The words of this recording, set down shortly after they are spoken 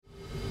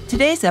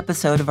Today's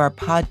episode of our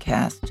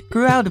podcast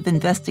grew out of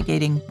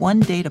investigating one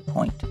data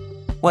point: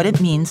 what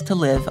it means to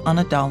live on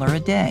 $1 a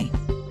day.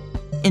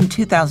 In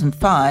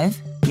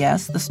 2005,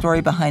 yes, the story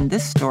behind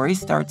this story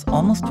starts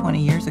almost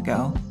 20 years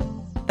ago,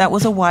 that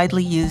was a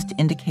widely used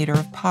indicator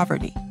of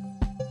poverty.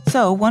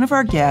 So one of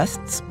our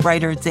guests,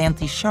 writer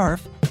Xanthe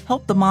Scharff,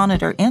 helped the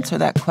Monitor answer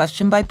that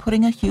question by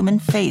putting a human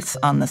face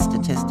on the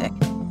statistic.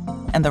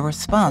 And the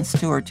response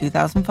to her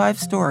 2005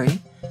 story,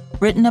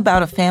 written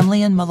about a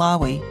family in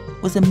Malawi,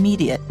 was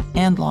immediate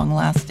and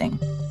long-lasting.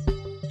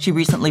 She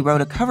recently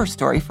wrote a cover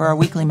story for our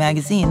weekly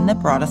magazine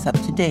that brought us up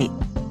to date.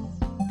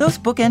 Those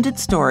bookended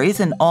stories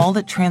and all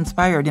that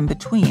transpired in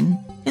between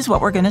is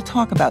what we're going to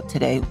talk about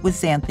today with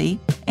Xanthe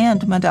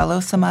and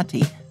Madalo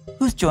Samati,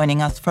 who's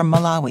joining us from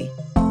Malawi.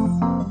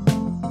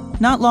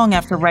 Not long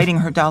after writing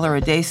her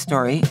 $1-a-day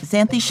story,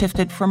 Xanthe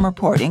shifted from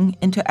reporting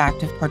into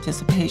active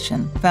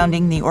participation,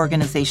 founding the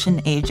organization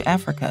Age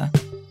Africa,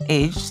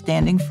 AGE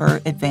standing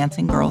for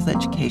Advancing Girls'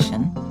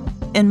 Education,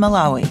 in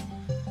Malawi,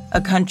 a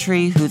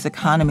country whose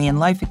economy and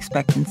life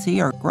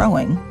expectancy are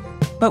growing,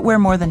 but where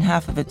more than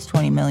half of its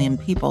 20 million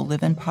people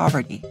live in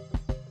poverty.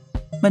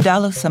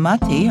 Madalo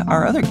Samati,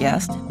 our other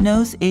guest,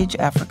 knows Age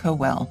Africa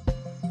well.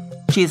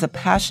 She is a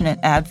passionate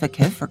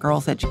advocate for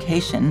girls'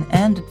 education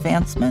and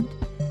advancement,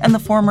 and the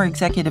former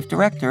executive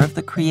director of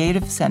the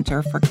Creative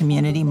Center for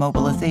Community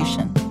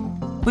Mobilization,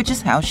 which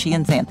is how she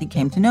and Xanthe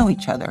came to know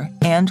each other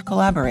and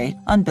collaborate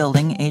on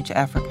building Age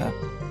Africa.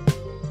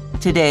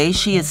 Today,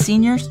 she is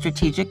Senior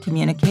Strategic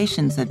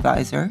Communications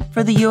Advisor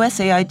for the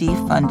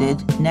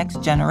USAID-funded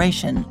Next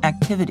Generation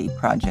Activity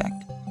Project,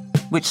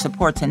 which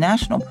supports a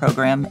national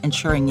program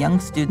ensuring young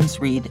students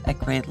read at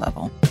grade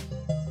level.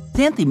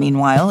 Xanthe,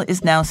 meanwhile,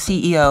 is now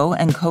CEO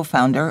and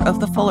co-founder of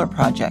the Fuller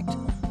Project,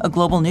 a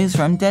global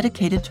newsroom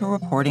dedicated to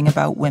reporting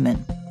about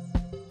women.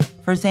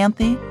 For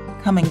Xanthe,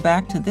 coming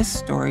back to this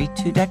story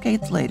 2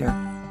 decades later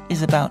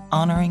is about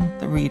honoring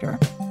the reader.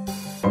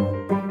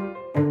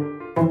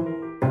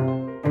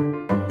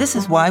 This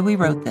is why we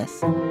wrote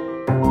this.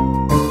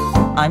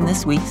 I'm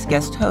this week's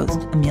guest host,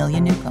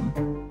 Amelia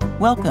Newcomb.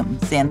 Welcome,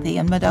 Xanthe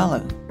and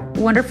Madalo.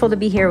 Wonderful to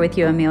be here with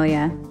you,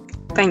 Amelia.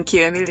 Thank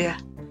you, Amelia.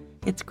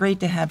 It's great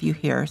to have you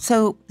here.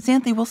 So,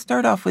 Xanthe, we'll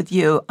start off with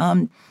you.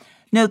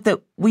 Note that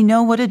we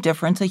know what a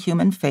difference a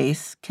human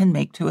face can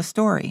make to a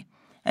story.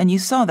 And you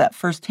saw that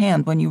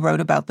firsthand when you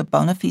wrote about the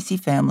Boniface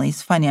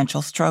family's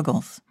financial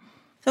struggles.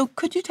 So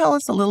could you tell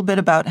us a little bit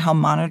about how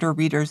Monitor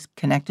readers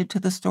connected to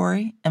the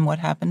story and what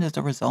happened as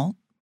a result?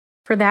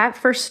 For that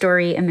first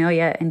story,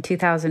 Amelia, in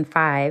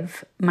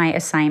 2005, my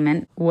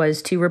assignment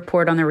was to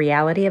report on the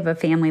reality of a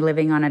family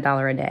living on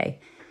 $1 a day.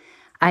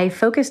 I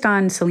focused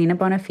on Selena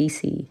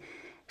Boniface.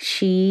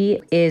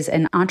 She is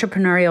an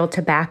entrepreneurial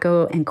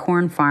tobacco and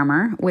corn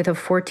farmer with a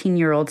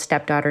 14-year-old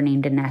stepdaughter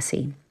named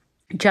Nessie.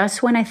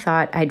 Just when I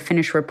thought I'd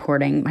finished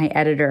reporting, my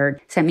editor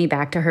sent me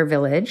back to her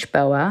village,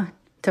 Boa,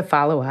 to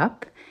follow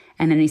up.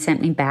 And then he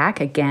sent me back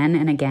again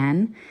and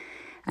again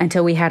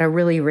until we had a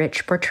really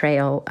rich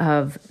portrayal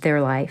of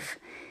their life.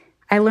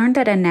 I learned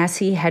that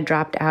Nessie had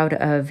dropped out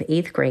of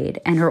 8th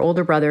grade and her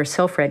older brother,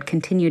 Silfred,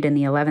 continued in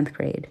the 11th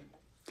grade.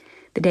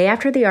 The day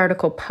after the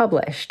article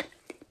published,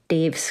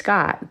 Dave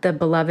Scott, the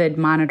beloved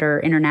Monitor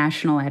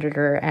International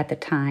editor at the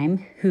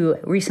time, who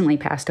recently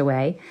passed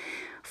away,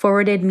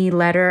 forwarded me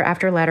letter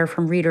after letter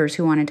from readers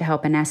who wanted to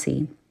help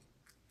Nessie.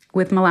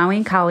 With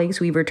Malawian colleagues,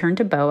 we returned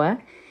to Boa,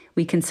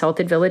 we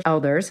consulted village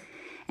elders,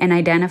 and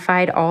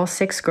identified all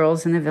 6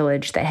 girls in the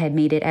village that had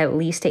made it at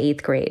least to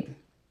 8th grade.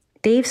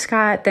 Dave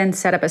Scott then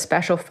set up a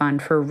special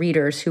fund for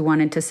readers who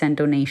wanted to send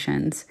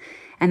donations,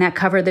 and that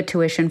covered the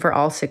tuition for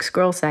all 6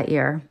 girls that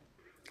year.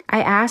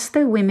 I asked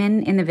the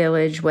women in the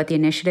village what the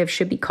initiative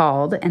should be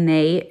called, and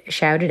they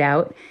shouted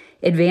out,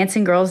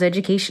 Advancing Girls'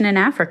 Education in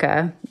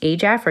Africa,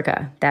 Age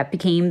Africa. That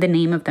became the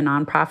name of the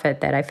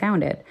nonprofit that I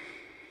founded.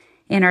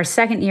 In our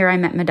second year, I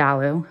met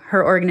Madalo.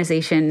 Her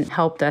organization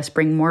helped us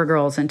bring more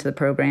girls into the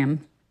program.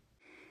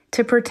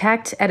 To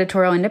protect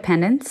editorial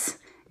independence,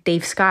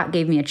 Dave Scott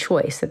gave me a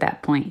choice at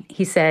that point.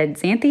 He said,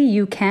 Xanthe,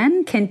 you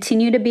can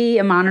continue to be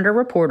a Monitor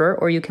reporter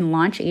or you can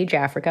launch Age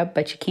Africa,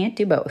 but you can't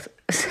do both.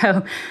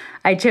 So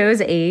I chose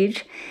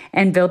Age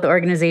and built the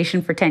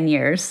organization for 10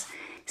 years.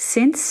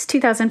 Since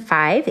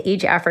 2005,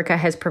 Age Africa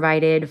has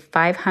provided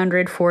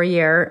 500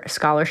 four-year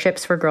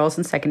scholarships for girls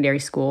in secondary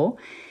school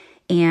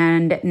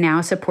and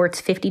now supports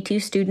 52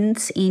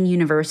 students in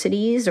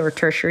universities or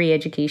tertiary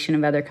education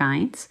of other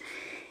kinds.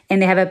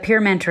 And they have a peer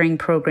mentoring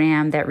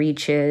program that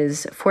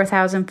reaches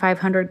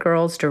 4,500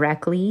 girls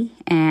directly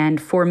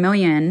and 4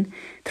 million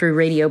through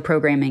radio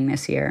programming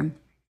this year.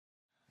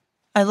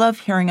 I love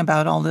hearing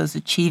about all those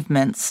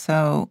achievements.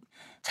 So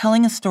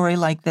telling a story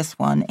like this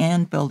one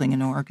and building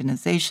an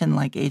organization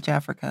like Age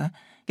Africa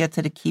gets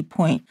at a key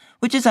point,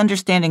 which is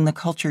understanding the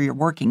culture you're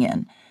working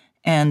in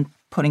and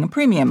putting a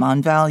premium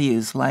on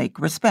values like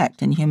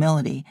respect and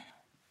humility.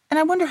 And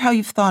I wonder how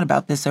you've thought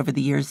about this over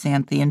the years,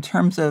 Xanthe, in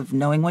terms of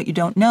knowing what you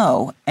don't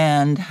know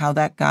and how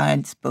that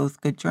guides both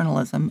good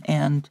journalism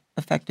and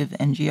effective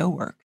NGO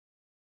work.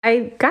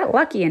 I got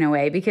lucky in a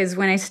way because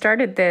when I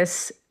started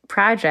this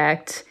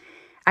project,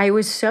 I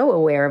was so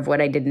aware of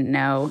what I didn't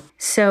know.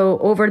 So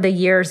over the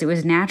years, it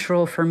was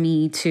natural for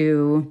me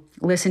to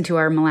listen to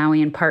our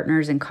Malawian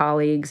partners and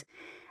colleagues.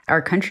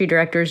 Our country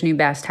directors knew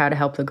best how to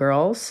help the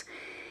girls.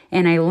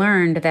 And I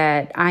learned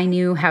that I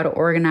knew how to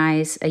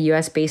organize a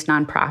US-based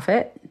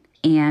nonprofit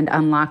and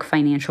unlock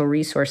financial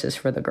resources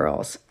for the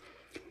girls.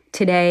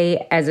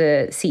 Today, as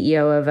a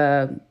CEO of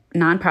a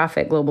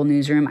nonprofit global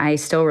newsroom, I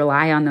still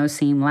rely on those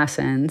same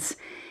lessons.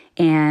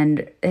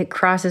 And it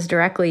crosses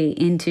directly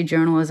into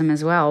journalism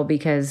as well,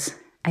 because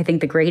I think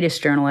the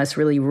greatest journalists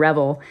really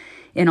revel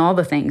in all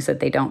the things that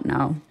they don't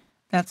know.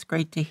 That's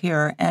great to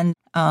hear. And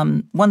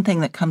one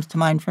thing that comes to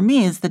mind for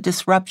me is the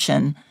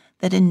disruption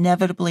that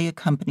inevitably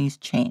accompanies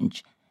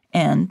change.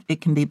 And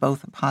it can be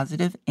both a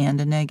positive and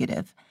a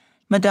negative.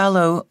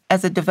 Madalo,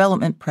 as a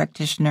development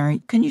practitioner,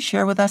 can you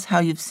share with us how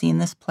you've seen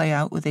this play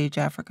out with Age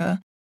Africa?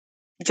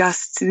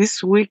 Just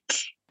this week,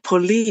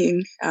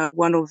 Pauline,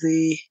 one of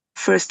the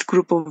first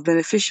group of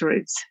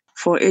beneficiaries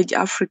for Age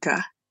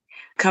Africa,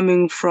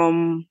 coming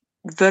from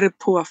very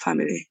poor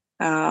family,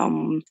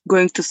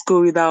 going to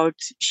school without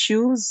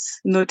shoes,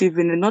 not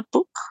even a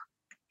notebook.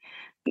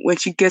 When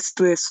she gets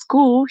to a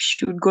school,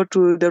 she would go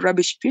to the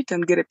rubbish pit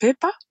and get a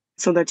paper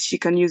so that she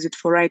can use it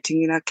for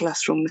writing in her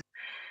classroom.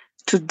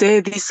 Today,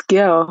 this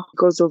girl,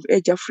 because of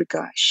Age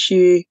Africa,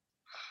 she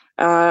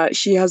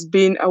has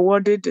been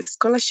awarded a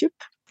scholarship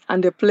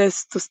and a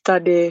place to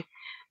study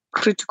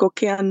critical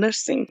care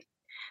nursing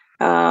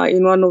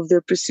in one of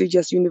the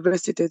prestigious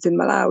universities in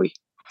Malawi.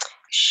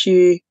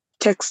 She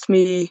texted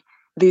me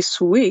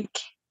this week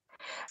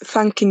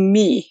thanking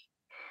me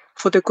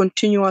for the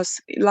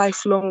continuous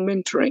lifelong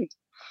mentoring.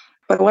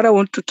 But what I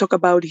want to talk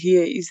about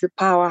here is the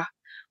power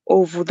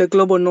of the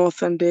Global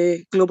North and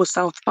the Global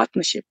South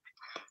partnership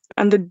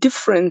and the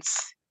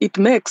difference it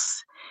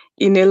makes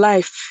in a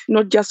life,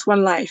 not just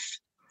one life,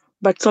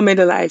 but so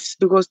many lives.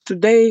 Because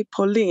today,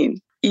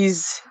 Pauline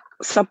is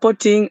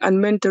supporting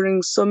and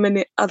mentoring so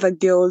many other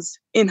girls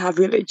in her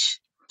village.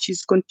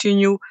 She's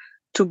continued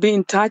to be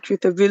in touch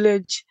with the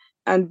village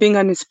and being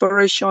an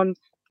inspiration.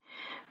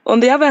 On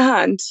the other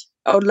hand,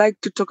 I would like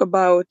to talk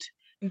about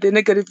the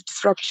negative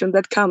disruption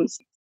that comes.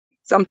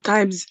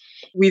 Sometimes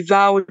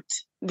without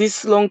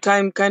this long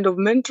time kind of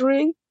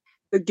mentoring,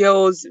 the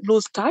girls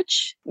lose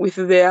touch with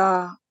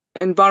their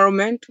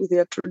environment, with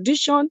their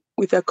tradition,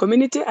 with their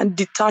community, and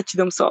detach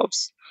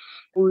themselves.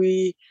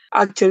 We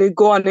actually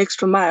go an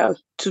extra mile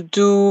to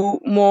do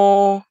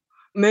more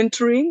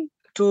mentoring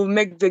to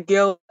make the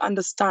girl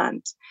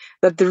understand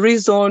that the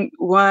reason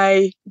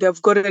why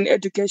they've got an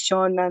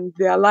education and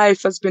their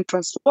life has been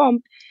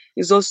transformed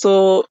is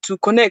also to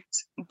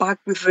connect back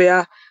with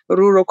their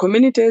rural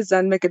communities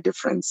and make a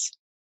difference.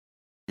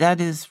 That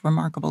is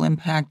remarkable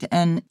impact.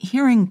 And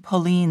hearing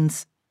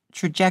Pauline's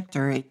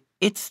trajectory,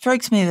 it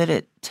strikes me that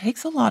it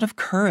takes a lot of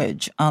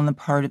courage on the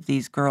part of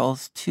these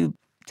girls to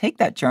take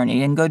that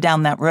journey and go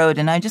down that road.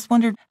 And I just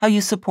wondered how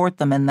you support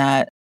them in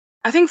that.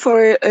 I think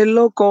for a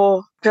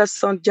local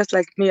person, just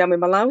like me, I'm a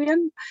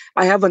Malawian,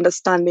 I have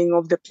understanding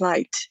of the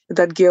plight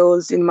that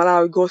girls in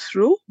Malawi go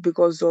through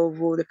because of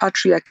the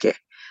patriarchy.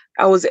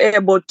 I was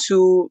able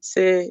to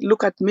say,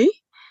 look at me.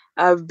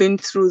 I've been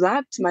through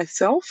that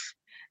myself.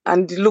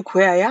 And look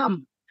where I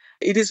am.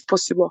 It is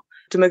possible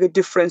to make a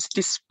difference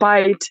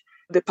despite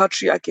the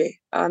patriarchy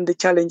and the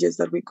challenges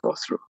that we go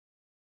through.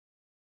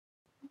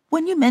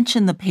 When you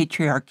mention the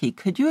patriarchy,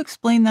 could you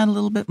explain that a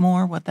little bit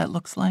more, what that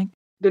looks like?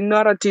 The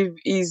narrative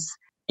is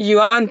you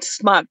aren't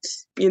smart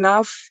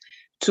enough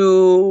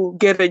to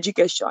get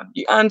education.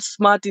 You aren't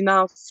smart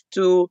enough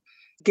to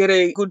get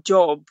a good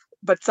job,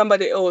 but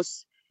somebody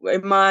else, a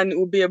man,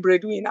 will be a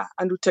breadwinner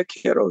and will take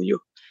care of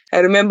you. I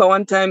remember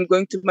one time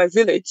going to my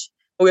village.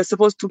 We were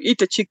supposed to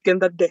eat a chicken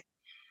that day.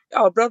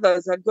 Our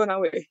brothers had gone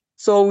away.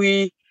 So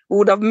we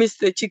would have missed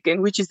the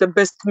chicken, which is the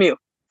best meal.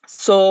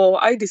 So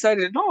I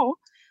decided, no,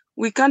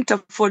 we can't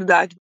afford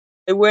that.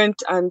 I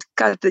went and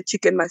cut the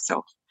chicken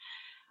myself.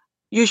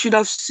 You should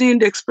have seen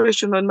the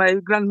expression on my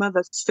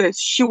grandmother's face.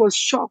 She was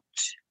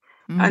shocked.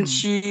 And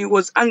she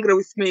was angry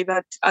with me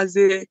that as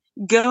a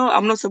girl,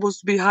 I'm not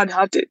supposed to be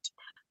hard-hearted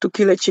to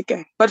kill a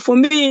chicken. But for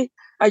me,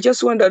 I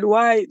just wondered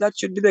why that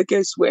should be the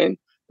case when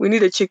we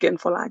need a chicken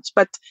for lunch.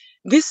 But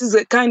this is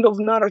a kind of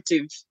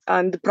narrative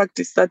and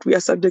practice that we are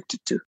subjected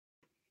to.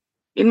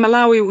 In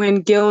Malawi,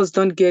 when girls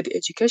don't get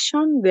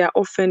education, they are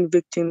often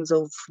victims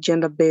of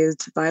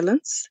gender-based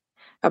violence,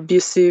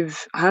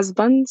 abusive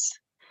husbands.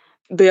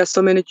 There are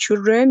so many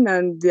children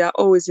and they are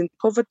always in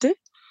poverty.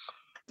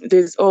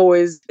 There's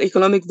always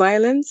economic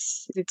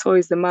violence. It's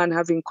always the man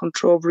having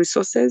control of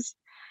resources.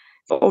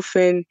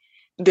 Often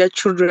their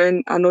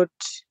children are not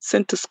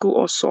sent to school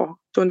also,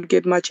 don't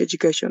get much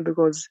education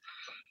because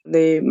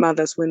the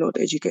mothers were not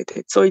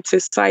educated. So it's a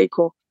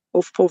cycle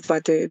of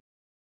poverty.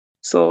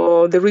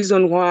 So the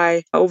reason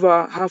why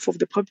over half of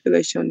the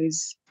population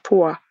is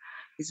poor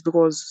is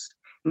because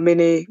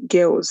many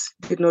girls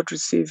did not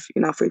receive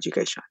enough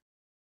education.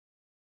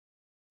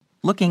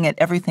 Looking at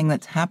everything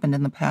that's happened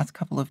in the past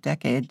couple of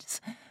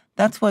decades,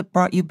 that's what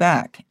brought you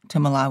back to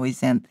Malawi,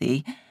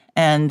 Xanthe.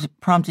 and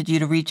prompted you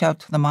to reach out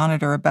to the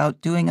Monitor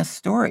about doing a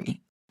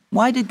story.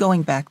 Why did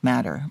going back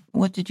matter?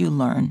 What did you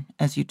learn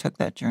as you took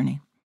that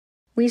journey?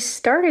 We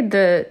started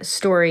the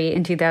story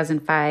in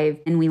 2005,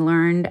 and we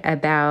learned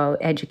about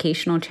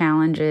educational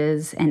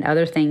challenges and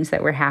other things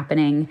that were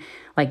happening,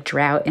 like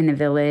drought in the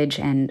village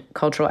and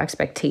cultural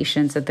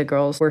expectations that the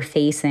girls were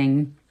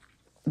facing.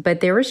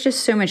 But there was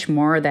just so much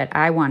more that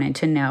I wanted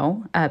to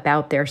know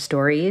about their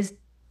stories.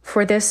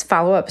 For this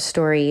follow-up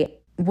story,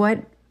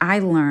 what I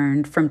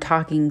learned from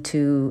talking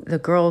to the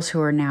girls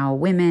who are now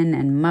women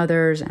and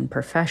mothers and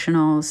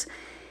professionals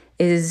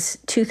is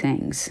two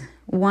things.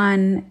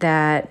 One,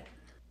 that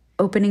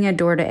opening a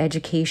door to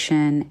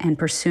education and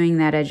pursuing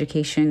that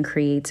education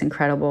creates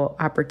incredible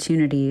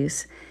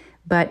opportunities,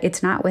 but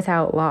it's not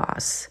without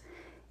loss.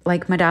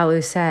 Like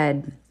Madalo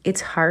said,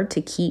 it's hard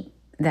to keep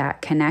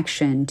that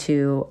connection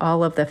to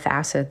all of the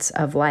facets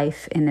of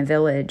life in the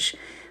village.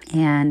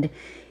 And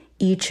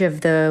each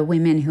of the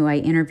women who I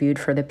interviewed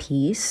for the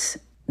piece,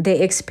 they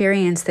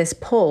experience this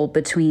pull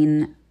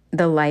between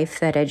the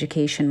life that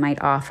education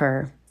might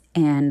offer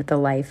and the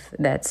life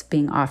that's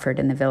being offered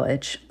in the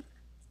village.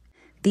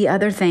 The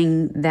other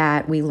thing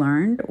that we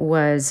learned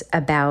was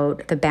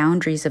about the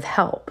boundaries of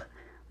help.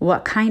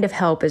 What kind of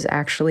help is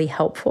actually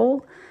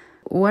helpful?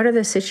 What are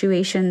the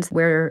situations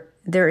where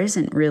there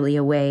isn't really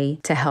a way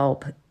to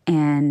help?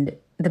 And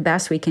the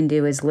best we can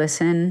do is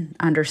listen,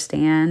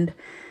 understand,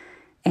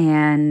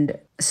 and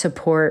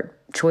support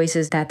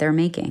choices that they're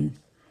making.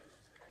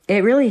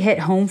 It really hit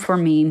home for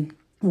me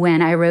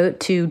when I wrote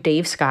to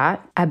Dave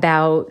Scott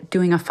about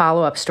doing a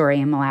follow-up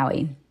story in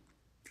Malawi.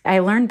 I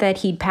learned that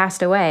he'd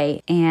passed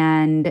away,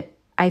 and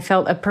I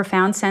felt a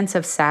profound sense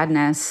of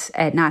sadness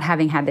at not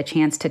having had the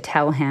chance to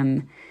tell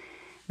him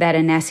that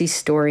Anesi's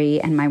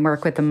story and my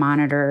work with the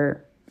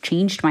Monitor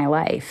changed my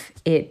life.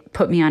 It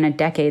put me on a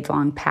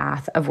decades-long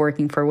path of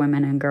working for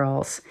women and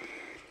girls.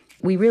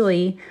 We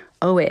really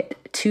owe it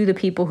to the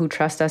people who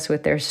trust us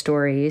with their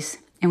stories,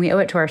 and we owe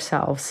it to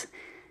ourselves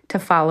to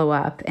follow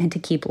up and to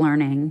keep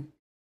learning.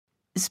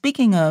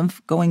 Speaking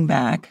of going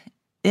back,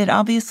 it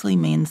obviously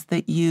means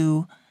that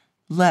you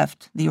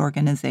left the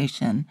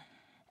organization.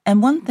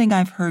 And one thing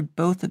I've heard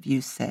both of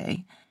you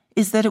say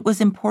is that it was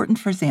important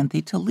for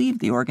Xanthe to leave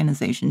the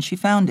organization she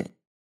founded.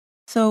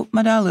 So,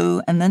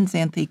 Madalo and then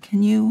Xanthe,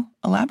 can you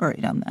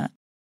elaborate on that?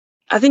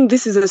 I think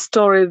this is a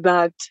story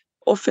that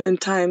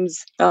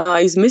oftentimes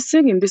is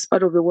missing in this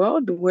part of the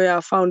world, where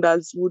our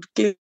founders would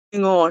cling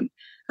on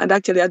and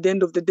actually at the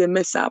end of the day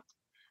mess up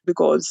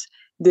because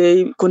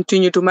they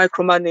continue to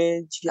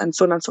micromanage and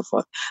so on and so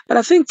forth. But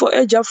I think for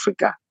Age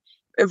Africa,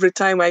 every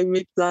time I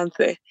meet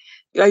Xanthe,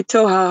 I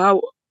tell her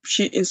how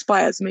she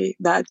inspires me,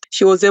 that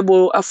she was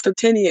able, after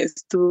 10 years,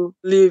 to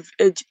leave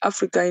Age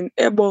Africa in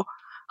able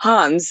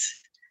hands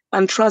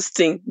and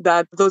trusting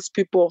that those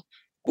people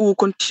will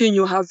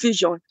continue her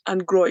vision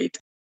and grow it.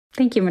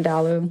 Thank you,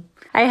 Madalo.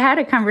 I had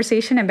a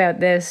conversation about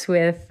this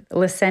with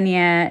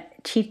Amelia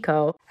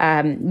Newcomb,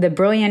 the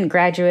brilliant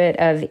graduate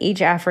of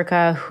Age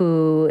Africa,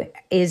 who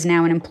is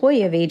now an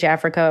employee of Age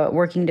Africa,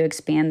 working to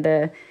expand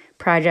the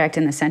project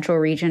in the central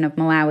region of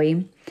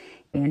Malawi.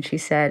 And she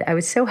said, I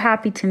was so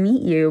happy to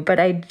meet you, but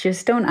I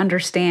just don't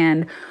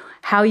understand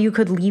how you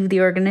could leave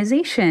the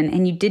organization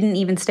and you didn't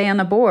even stay on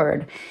the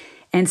board.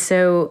 And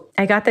so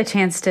I got the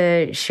chance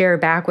to share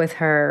back with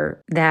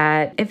her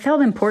that it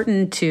felt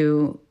important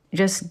to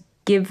just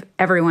give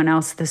everyone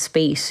else the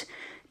space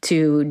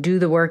to do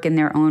the work in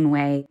their own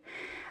way.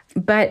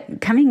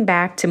 But coming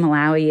back to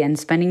Malawi and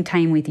spending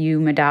time with you,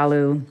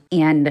 Madalo,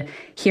 and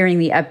hearing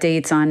the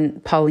updates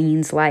on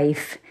Pauline's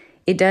life,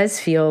 it does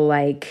feel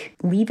like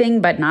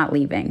leaving but not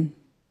leaving.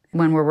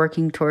 When we're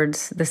working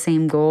towards the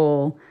same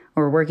goal,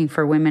 or working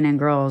for women and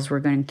girls, we're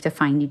going to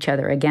find each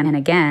other again and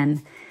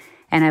again.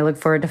 And I look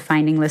forward to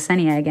finding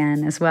Lasenia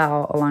again as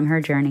well along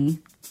her journey.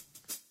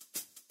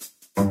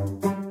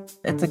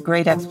 It's a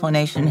great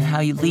explanation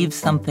how you leave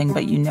something,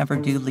 but you never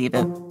do leave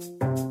it.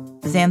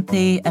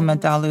 Xanthe and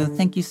Madalo,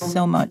 thank you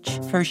so much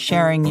for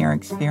sharing your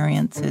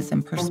experiences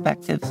and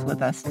perspectives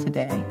with us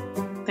today.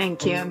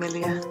 Thank you,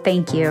 Amelia.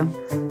 Thank you.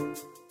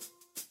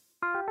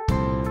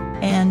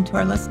 And to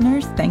our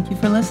listeners, thank you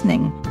for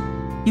listening.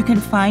 You can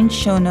find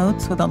show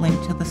notes with a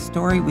link to the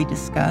story we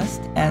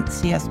discussed at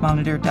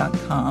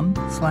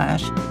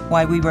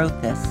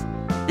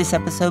csmonitor.com/whywewrotethis. This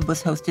episode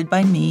was hosted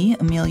by me,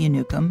 Amelia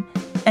Newcomb,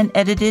 and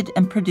edited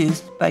and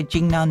produced by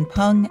Jingnan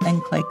Peng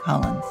and Clay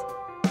Collins.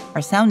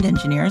 Our sound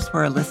engineers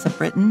were Alyssa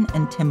Britton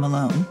and Tim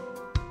Malone.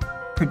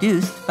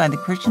 Produced by the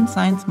Christian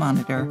Science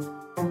Monitor.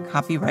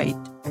 Copyright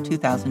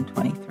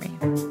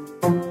 2023.